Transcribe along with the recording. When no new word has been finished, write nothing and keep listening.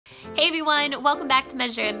Hey everyone, welcome back to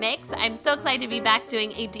Measuremix. I'm so excited to be back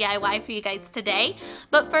doing a DIY for you guys today.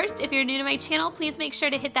 But first, if you're new to my channel, please make sure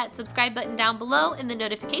to hit that subscribe button down below and the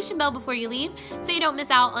notification bell before you leave so you don't miss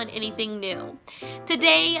out on anything new.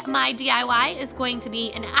 Today, my DIY is going to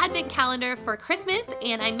be an advent calendar for Christmas,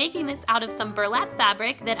 and I'm making this out of some burlap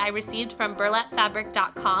fabric that I received from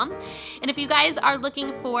burlapfabric.com. And if you guys are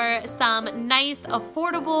looking for some nice,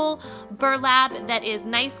 affordable burlap that is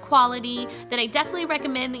nice quality, then I definitely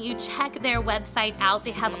recommend that you check their website out.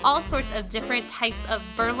 They have all sorts of different types of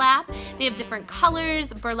burlap. They have different colors,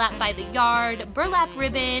 burlap by the yard, burlap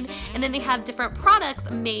ribbon, and then they have different products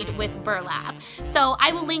made with burlap. So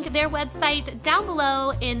I will link their website down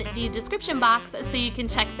below in the description box so you can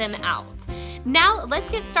check them out. Now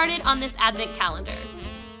let's get started on this advent calendar.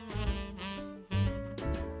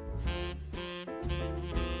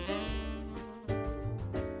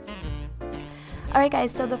 Alright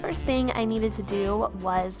guys, so the first thing I needed to do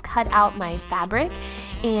was cut out my fabric,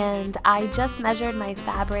 and I just measured my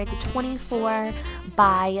fabric 24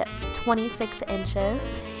 by 26 inches,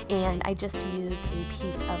 and I just used a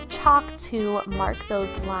piece of chalk to mark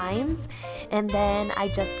those lines, and then I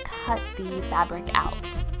just cut the fabric out.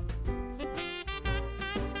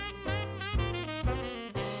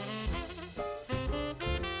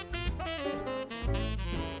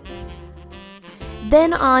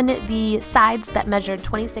 Then on the sides that measured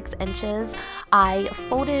 26 inches, I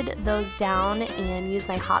folded those down and used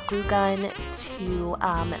my hot glue gun to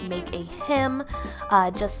make a hem,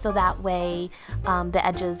 just so that way the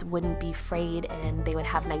edges wouldn't be frayed and they would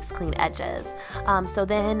have nice clean edges. So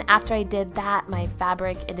then after I did that, my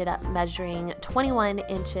fabric ended up measuring 21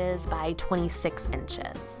 inches by 26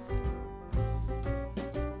 inches.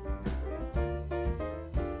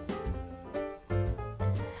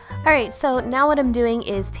 Alright, so now what I'm doing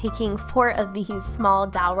is taking 4 of these small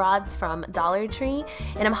dowel rods from Dollar Tree,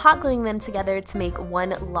 and I'm hot gluing them together to make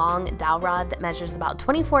one long dowel rod that measures about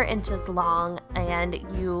 24 inches long. And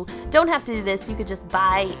you don't have to do this, you could just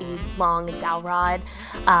buy a long dowel rod,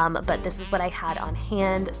 but this is what I had on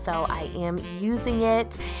hand, so I am using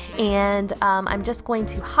it. And I'm just going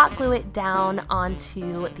to hot glue it down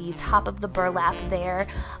onto the top of the burlap there,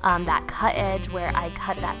 that cut edge where I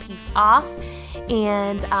cut that piece off,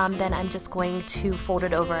 and then I'm just going to fold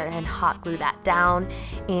it over and hot glue that down,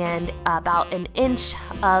 and about an inch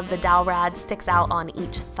of the dowel rod sticks out on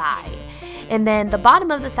each side. And then the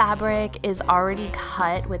bottom of the fabric is already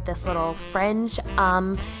cut with this little fringe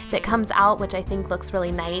that comes out, which I think looks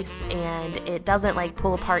really nice, and it doesn't like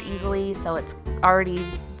pull apart easily, so it's already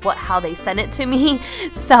how they sent it to me.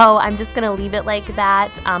 So I'm just gonna leave it like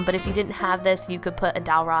that, but if you didn't have this, you could put a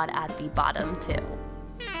dowel rod at the bottom too.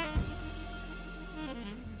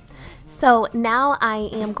 So now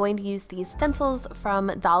I am going to use these stencils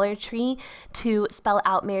from Dollar Tree to spell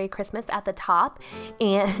out Merry Christmas at the top.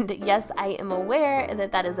 And yes, I am aware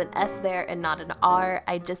that that is an S there and not an R.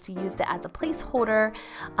 I just used it as a placeholder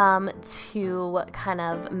to kind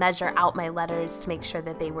of measure out my letters to make sure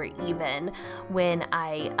that they were even when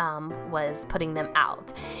I was putting them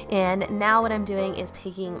out. And now what I'm doing is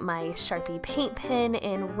taking my Sharpie paint pen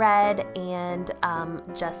in red and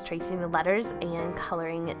just tracing the letters and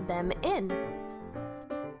coloring them in.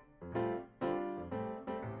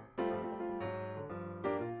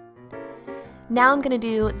 Now I'm going to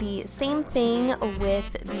do the same thing with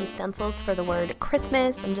the stencils for the word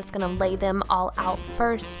Christmas. I'm just going to lay them all out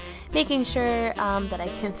first, making sure that I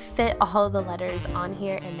can fit all of the letters on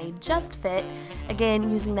here, and they just fit.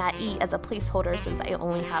 Again, using that E as a placeholder since I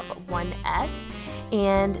only have one S.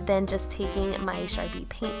 And then just taking my Sharpie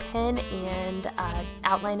paint pen and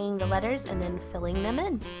outlining the letters and then filling them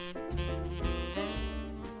in.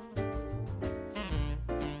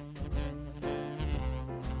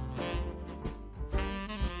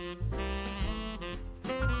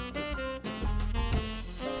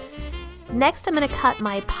 Next, I'm going to cut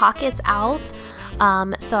my pockets out.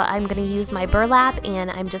 So I'm going to use my burlap, and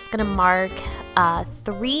I'm just going to mark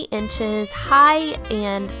 3 inches high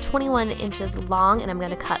and 21 inches long, and I'm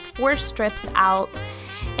going to cut 4 strips out.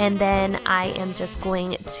 And then I am just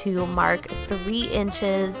going to mark 3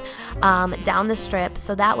 inches down the strip,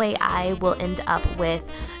 so that way I will end up with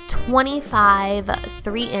 25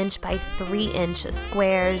 3-inch by 3-inch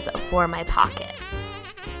squares for my pockets.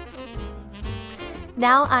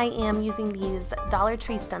 Now I am using these Dollar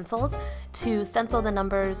Tree stencils to stencil the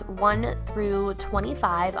numbers 1 through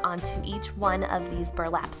 25 onto each one of these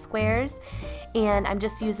burlap squares. And I'm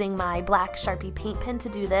just using my black Sharpie paint pen to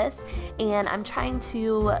do this, and I'm trying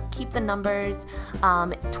to keep the numbers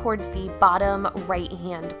towards the bottom right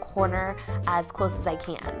hand corner as close as I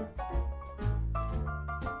can.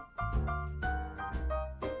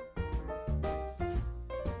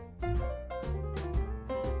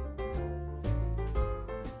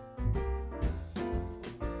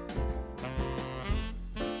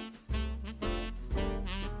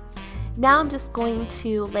 Now I'm just going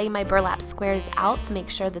to lay my burlap squares out to make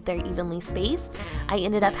sure that they're evenly spaced. I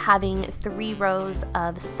ended up having 3 rows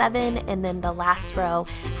of 7, and then the last row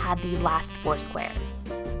had the last 4 squares.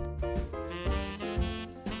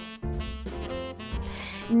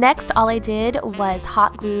 Next, all I did was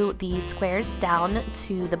hot glue the squares down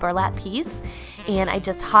to the burlap piece, and I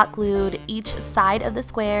just hot glued each side of the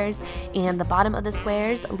squares and the bottom of the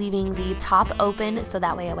squares, leaving the top open so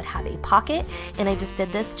that way I would have a pocket, and I just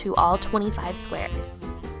did this to all 25 squares.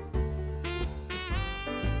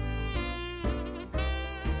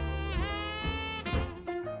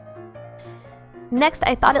 Next,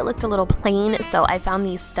 I thought it looked a little plain, so I found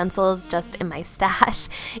these stencils just in my stash,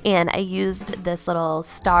 and I used this little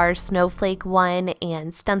star snowflake one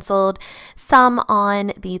and stenciled some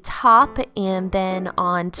on the top and then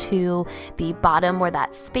onto the bottom where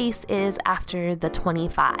that space is after the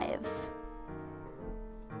 25.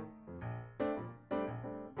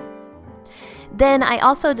 Then I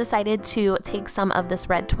also decided to take some of this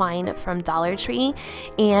red twine from Dollar Tree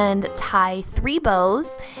and tie 3 bows,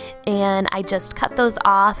 and I just cut those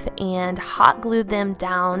off and hot glued them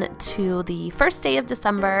down to the first day of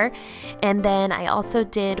December, and then I also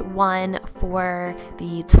did one for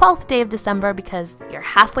the 12th day of December because you're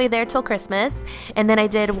halfway there till Christmas, and then I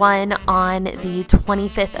did one on the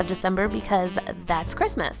 25th of December because that's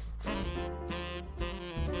Christmas.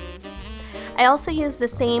 I also used the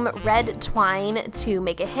same red twine to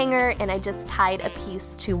make a hanger, and I just tied a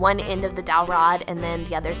piece to one end of the dowel rod and then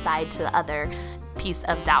the other side to the other piece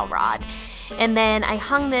of dowel rod. And then I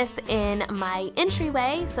hung this in my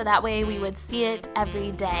entryway so that way we would see it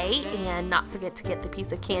every day and not forget to get the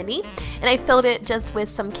piece of candy. And I filled it just with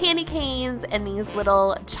some candy canes and these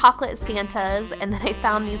little chocolate Santas, and then I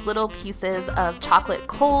found these little pieces of chocolate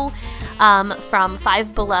coal from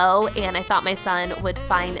Five Below, and I thought my son would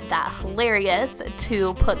find that hilarious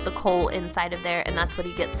to put the coal inside of there, and that's what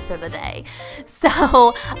he gets for the day.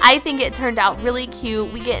 So I think it turned out really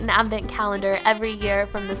cute. We get an advent calendar every year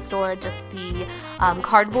from the store, just the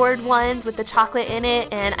cardboard ones with the chocolate in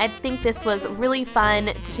it, and I think this was really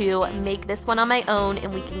fun to make this one on my own,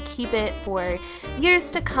 and we can keep it for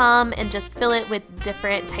years to come and just fill it with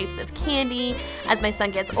different types of candy as my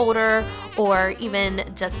son gets older, or even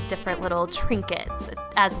just different little trinkets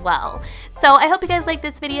as well. So I hope you guys like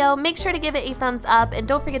this video. Make sure to give it a thumbs up, and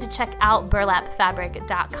don't forget to check out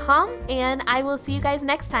burlapfabric.com, and I will see you guys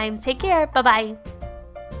next time. Take care. Bye bye.